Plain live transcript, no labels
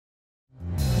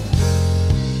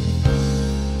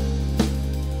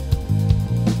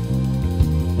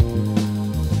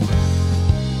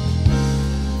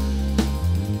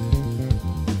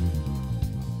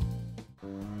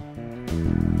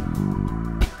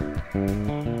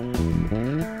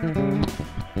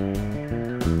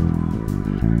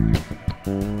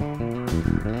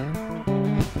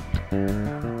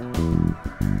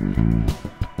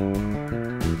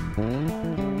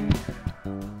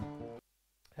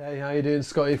Hey, how you doing?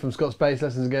 Scott here from Scott's Bass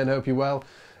Lessons again. Hope you're well.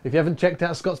 If you haven't checked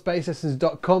out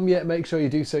scottsbasslessons.com yet, make sure you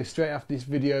do so straight after this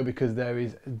video, because there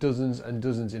is dozens and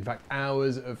dozens, in fact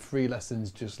hours of free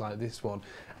lessons just like this one.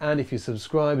 And if you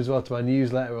subscribe as well to my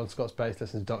newsletter on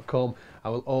scottsbasslessons.com, I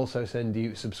will also send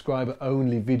you subscriber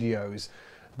only videos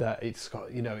that it's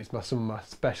got, you know, it's some of my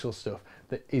special stuff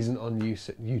that isn't on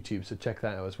YouTube, so check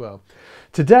that out as well.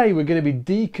 Today we're going to be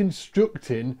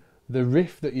deconstructing the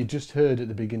riff that you just heard at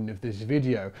the beginning of this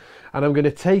video, and I'm going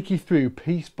to take you through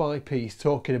piece by piece,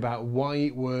 talking about why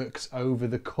it works over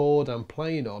the chord I'm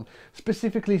playing on,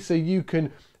 specifically so you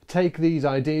can take these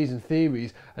ideas and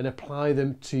theories and apply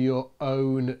them to your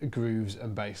own grooves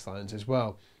and bass lines as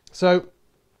well. So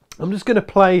I'm just going to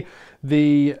play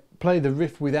the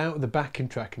riff without the backing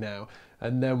track now,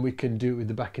 and then we can do it with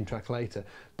the backing track later.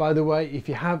 By the way, if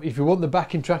you want the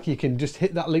backing track, you can just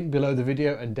hit that link below the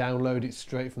video and download it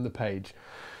straight from the page.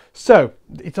 So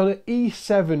it's on an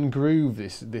E7 groove,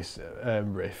 this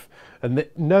riff, and the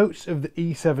notes of the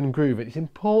E7 groove. It's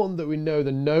important that we know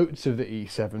the notes of the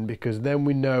E7, because then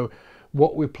we know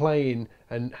what we're playing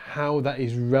and how that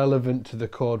is relevant to the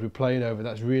chord we're playing over.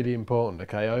 That's really important,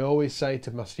 okay? I always say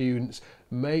to my students,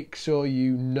 make sure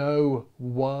you know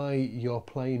why you're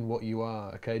playing what you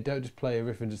are, okay? Don't just play a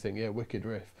riff and just think, yeah, wicked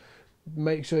riff.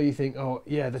 Make sure you think, oh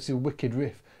yeah, that's a wicked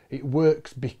riff. It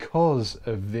works because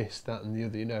of this, that and the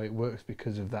other, you know, it works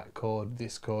because of that chord,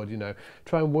 this chord, you know.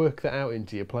 Try and work that out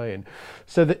into your playing.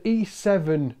 So the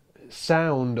E7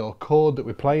 sound or chord that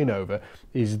we're playing over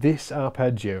is this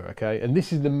arpeggio, okay? And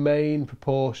this is the main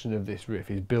proportion of this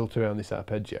riff, is built around this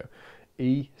arpeggio.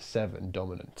 E7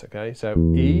 dominant, okay? So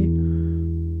E,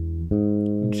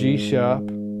 G sharp,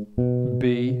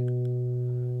 B,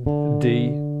 D,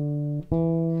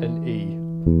 and E.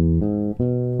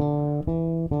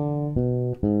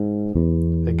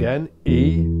 Again,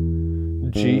 E,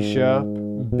 G sharp,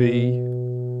 B,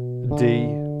 D,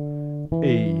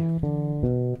 E.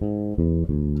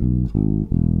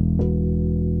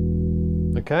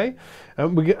 Okay,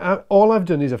 and all I've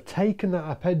done is I've taken that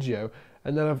arpeggio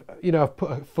and then I've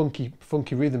put a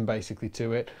funky rhythm basically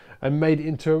to it and made it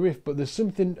into a riff. But there's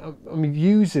something I'm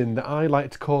using that I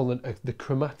like to call the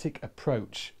chromatic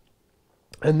approach,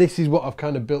 and this is what I've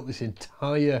kind of built this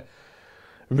entire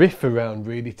riff around,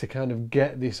 really, to kind of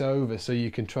get this over, so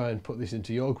you can try and put this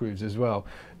into your grooves as well.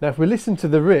 Now if we listen to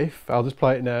the riff, I'll just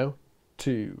play it now.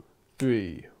 2,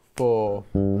 3, 4.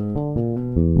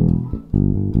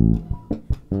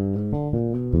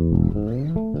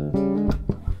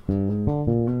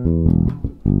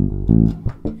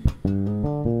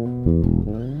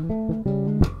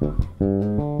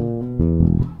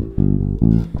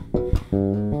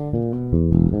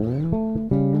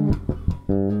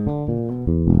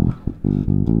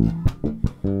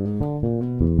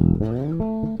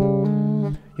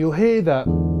 You'll hear that,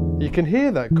 you can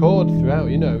hear that chord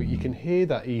throughout, you know, you can hear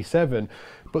that E7,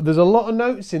 but there's a lot of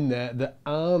notes in there that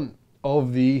aren't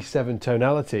of the E7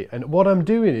 tonality, and what I'm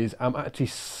doing is I'm actually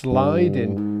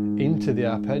sliding into the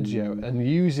arpeggio and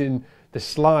using the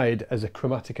slide as a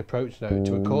chromatic approach note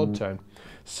to a chord tone.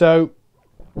 So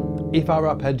if our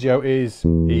arpeggio is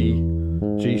E,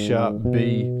 G sharp,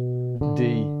 B,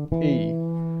 D, E,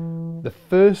 the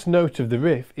first note of the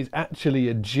riff is actually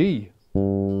a G,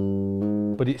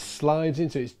 but it slides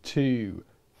into, it's 2,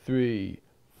 3,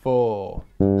 4.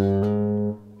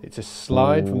 It's a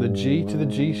slide from the G to the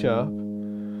G sharp,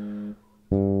 and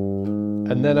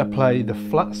then I play the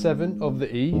flat 7 of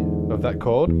the E of that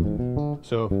chord.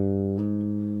 So,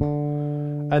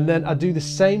 and then I do the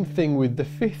same thing with the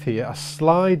 5th here. I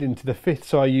slide into the 5th,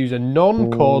 so I use a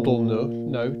non-chordal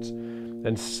note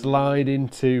and slide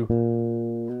into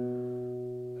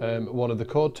one of the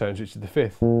chord tones, which is the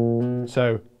 5th.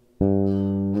 So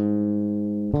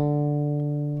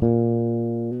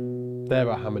there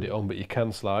I hammered it on, but you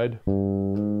can slide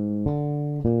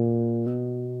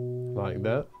like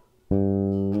that,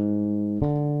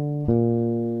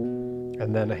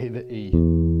 and then I hit the E,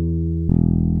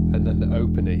 and then the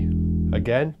open E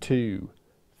again. 2,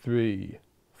 3,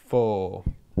 4,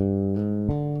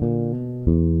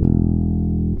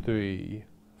 3,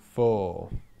 4,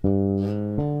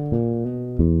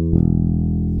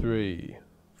 3,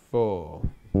 4.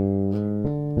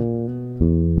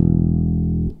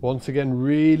 Once again,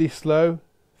 really slow.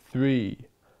 3,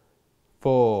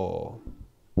 4.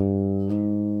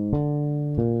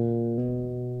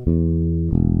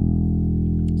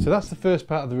 So that's the first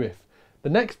part of the riff. The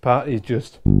next part is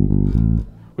just,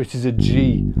 which is a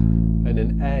G and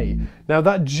an A. Now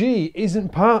that G isn't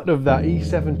part of that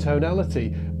E7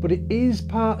 tonality, but it is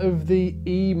part of the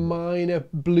E minor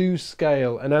blues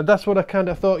scale, and that's what I kind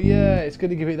of thought, yeah, it's going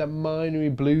to give it that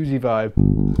minory bluesy vibe.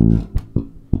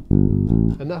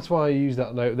 And that's why I use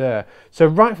that note there. So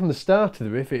right from the start of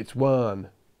the riff, it's 1,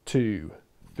 2,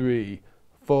 3,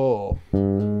 4.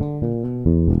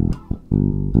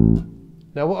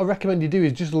 Now what I recommend you do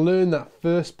is just learn that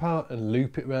first part and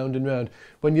loop it round and round.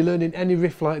 When you're learning any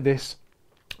riff like this,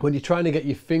 when you're trying to get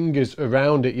your fingers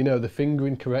around it, you know, the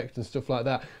fingering correct and stuff like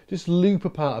that, just loop a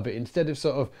part of it instead of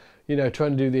sort of, you know,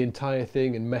 trying to do the entire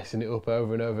thing and messing it up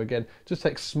over and over again. Just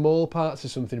take small parts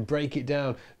of something, break it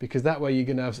down, because that way you're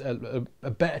going to have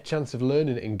a better chance of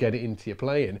learning it and get it into your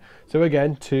playing. So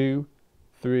again, 2,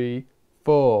 3,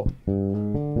 4.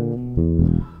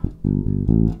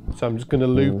 So I'm just going to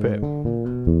loop it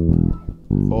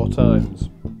 4 times.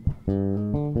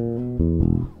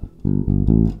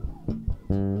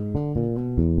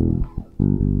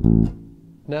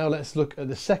 Now let's look at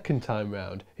the second time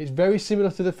round. It's very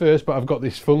similar to the first, but I've got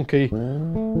this funky,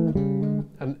 and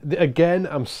again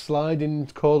I'm sliding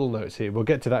chordal notes here. We'll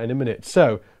get to that in a minute.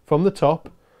 So from the top,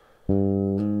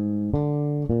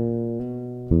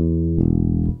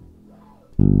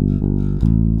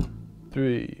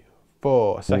 3,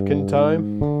 4, second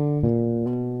time.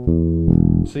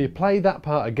 So you play that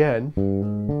part again,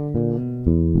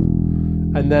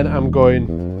 and then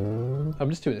I'm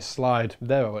just doing a slide.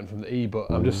 There I went from the E, but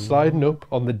I'm just sliding up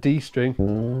on the D string.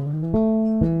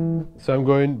 So I'm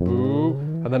going boo,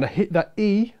 and then I hit that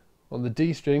E on the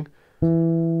D string,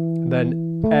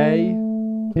 then A,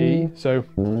 E, so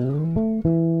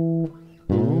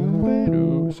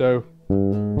so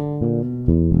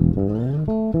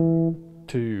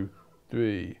 2,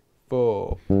 3,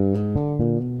 4,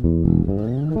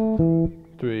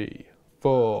 3,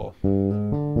 4.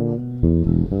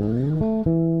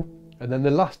 And then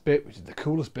the last bit, which is the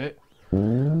coolest bit,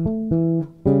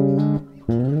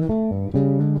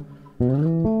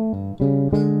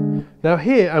 now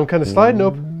here I'm kind of sliding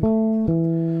up,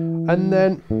 and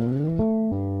then,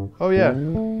 oh yeah,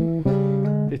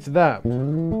 it's that.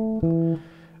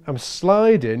 I'm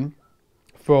sliding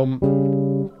from,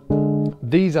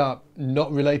 these are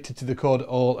not related to the chord at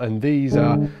all, and these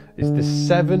are, it's the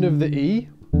 7 of the E,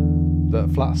 the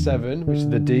flat 7, which is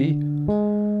the D,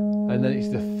 and then it's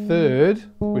the 3rd,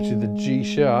 which is the G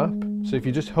sharp. So if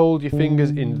you just hold your fingers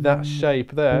in that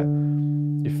shape there,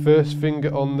 your first finger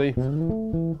on the,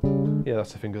 yeah,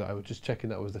 that's the finger that I was just checking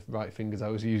that was the right fingers I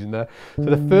was using there. So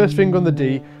the first finger on the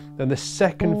D, then the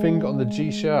second finger on the G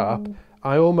sharp,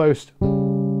 I almost,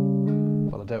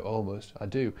 well, I don't almost, I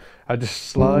do. I just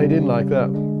slide in like that.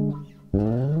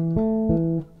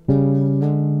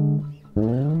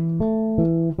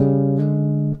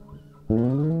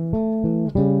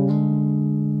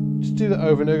 Just do that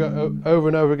over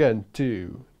and over again.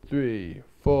 2, 3,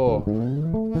 4.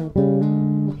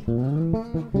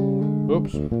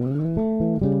 Oops.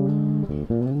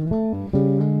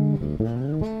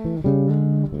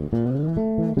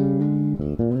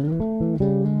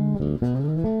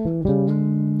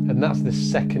 And that's the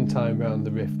second time round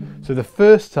the riff. So the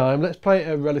first time, let's play it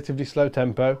at a relatively slow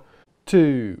tempo.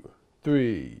 2,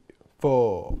 3,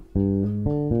 4.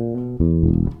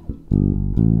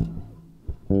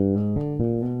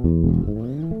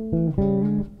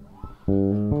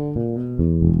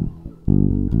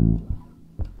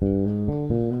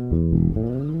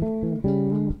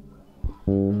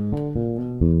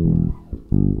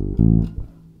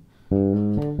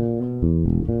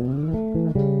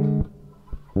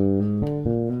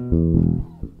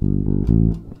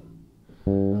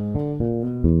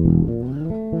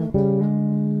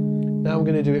 Now I'm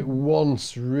going to do it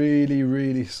once really,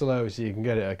 really slow so you can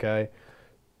get it, okay?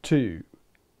 2,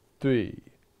 3,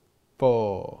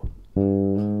 4.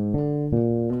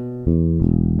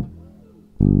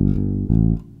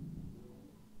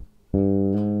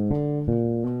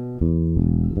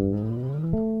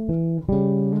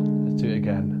 Let's do it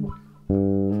again.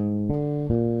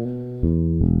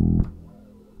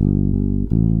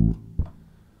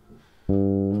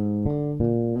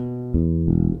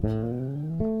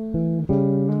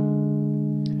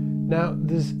 Now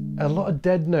there's a lot of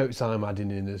dead notes I'm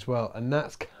adding in as well, and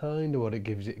that's kind of what it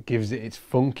gives it its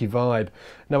funky vibe.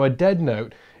 Now a dead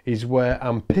note is where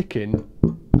I'm picking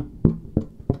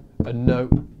a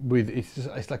note with,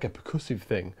 it's like a percussive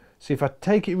thing. So if I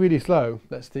take it really slow,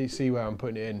 let's see where I'm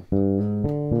putting it in.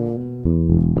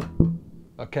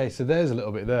 Okay, so there's a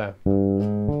little bit there.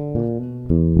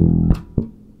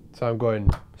 So I'm going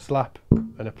slap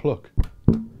and a pluck.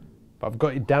 But I've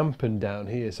got it dampened down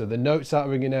here, so the notes aren't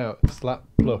ringing out. Slap,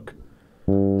 pluck.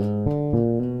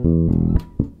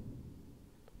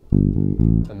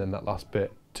 And then that that last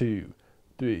bit. 2,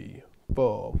 3,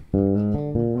 4.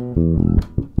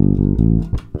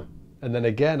 And then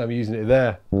again, I'm using it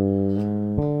there.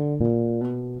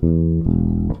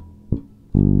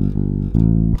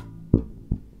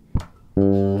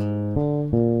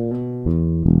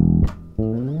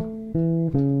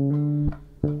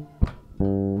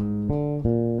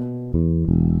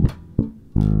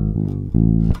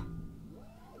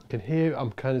 Can hear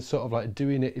I'm kind of sort of like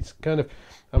doing it. It's kind of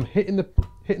I'm hitting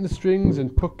the strings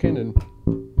and pucking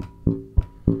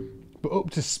but up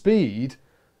to speed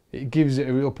it gives it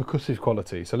a real percussive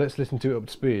quality. So let's listen to it up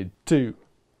to speed. 2,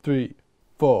 3,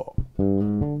 4.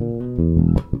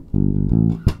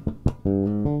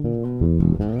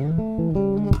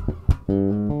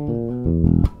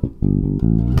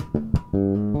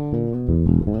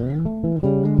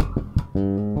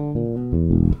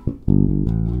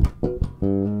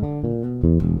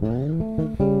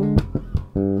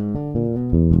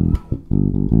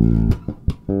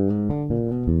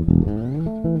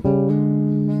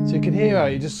 So you can hear how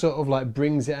it just sort of like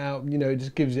brings it out, you know, it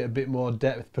just gives it a bit more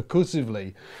depth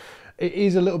percussively. It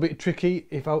is a little bit tricky.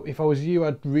 If I was you,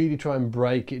 I'd really try and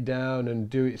break it down and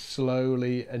do it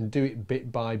slowly and do it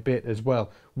bit by bit as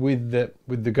well with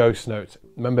the ghost notes.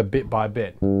 Remember, bit by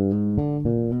bit.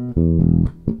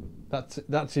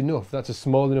 That's enough. That's a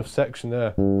small enough section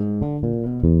there.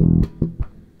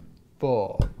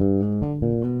 4,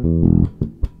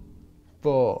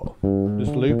 4.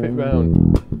 Just loop it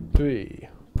round. 3,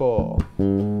 4.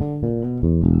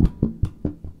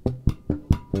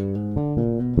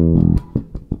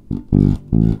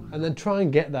 And then try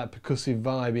and get that percussive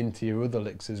vibe into your other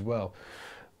licks as well.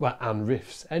 Well, and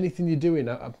riffs. Anything you're doing,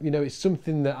 you know, it's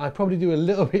something that I probably do a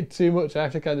little bit too much. I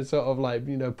have to kind of sort of like,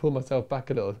 you know, pull myself back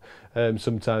a little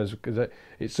sometimes, because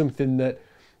it's something that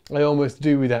I almost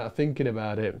do without thinking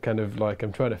about it, kind of like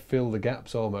I'm trying to fill the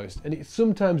gaps almost. And it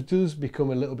sometimes does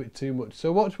become a little bit too much.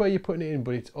 So watch where you're putting it in,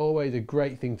 but it's always a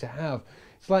great thing to have.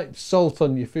 It's like salt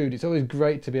on your food. It's always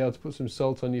great to be able to put some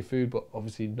salt on your food, but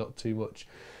obviously not too much.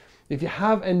 If you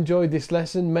have enjoyed this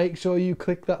lesson, make sure you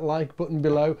click that like button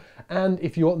below. And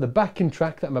if you want the backing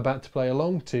track that I'm about to play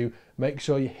along to, make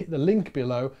sure you hit the link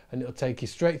below and it'll take you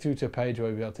straight through to a page where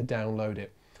you'll be able to download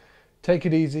it. Take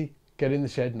it easy, get in the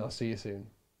shed, and I'll see you soon.